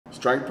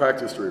Strength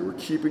practice 3, we're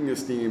keeping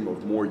this theme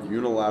of more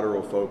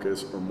unilateral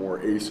focus or more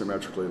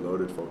asymmetrically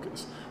loaded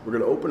focus. We're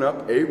going to open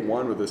up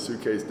A1 with a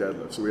suitcase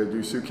deadlift. So we have to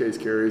do suitcase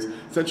carries.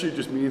 Essentially it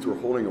just means we're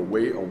holding a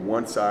weight on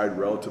one side,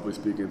 relatively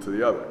speaking, to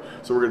the other.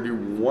 So we're going to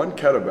do one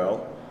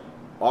kettlebell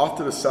off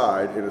to the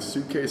side in a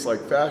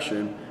suitcase-like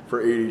fashion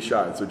for 80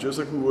 shots. So just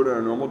like we would on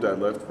a normal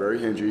deadlift, very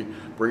hingy,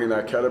 bringing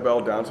that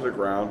kettlebell down to the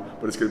ground,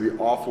 but it's going to be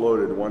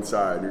offloaded to one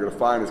side. And you're going to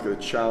find it's going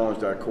to challenge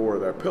that core,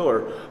 that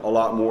pillar, a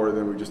lot more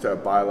than we just have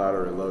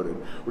bilaterally loaded.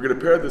 We're going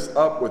to pair this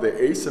up with an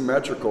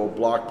asymmetrical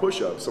block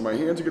push-up. So my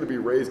hands are going to be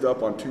raised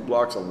up on 2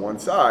 blocks on one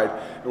side,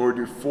 and we're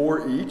going to do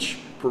 4 each,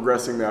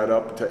 progressing that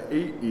up to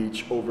 8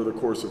 each over the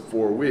course of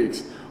 4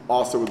 weeks,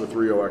 also with a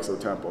 3-0 exo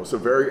tempo. So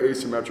very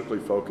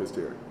asymmetrically focused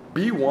here.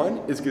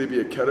 B1 is going to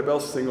be a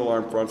kettlebell single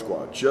arm front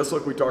squat, just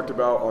like we talked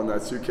about on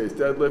that suitcase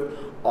deadlift.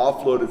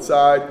 Offloaded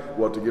side,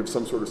 we'll have to give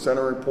some sort of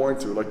centering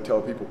point, so we like to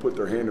tell people put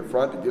their hand in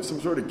front to give some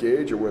sort of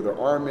gauge of where their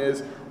arm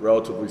is,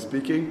 relatively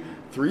speaking.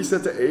 3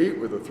 sets of 8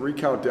 with a 3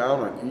 count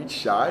down on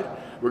each side.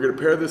 We're going to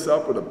pair this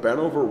up with a bent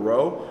over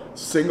row,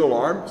 single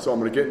arm. So I'm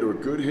going to get into a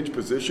good hinge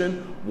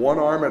position, one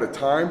arm at a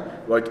time.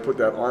 We like to put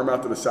that arm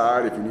out to the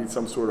side if you need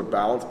some sort of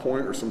balance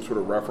point or some sort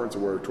of reference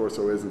of where your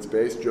torso is in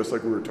space, just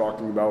like we were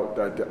talking about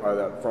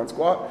that front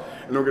squat.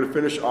 And we're going to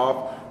finish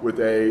off with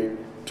a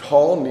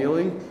tall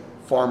kneeling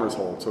farmer's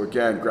hold. So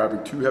again,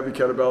 grabbing 2 heavy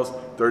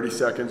kettlebells, 30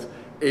 seconds.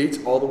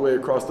 8 all the way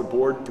across the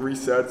board, 3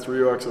 sets,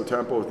 3-0 exo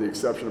tempo with the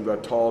exception of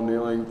that tall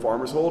kneeling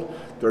farmer's hold,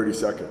 30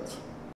 seconds.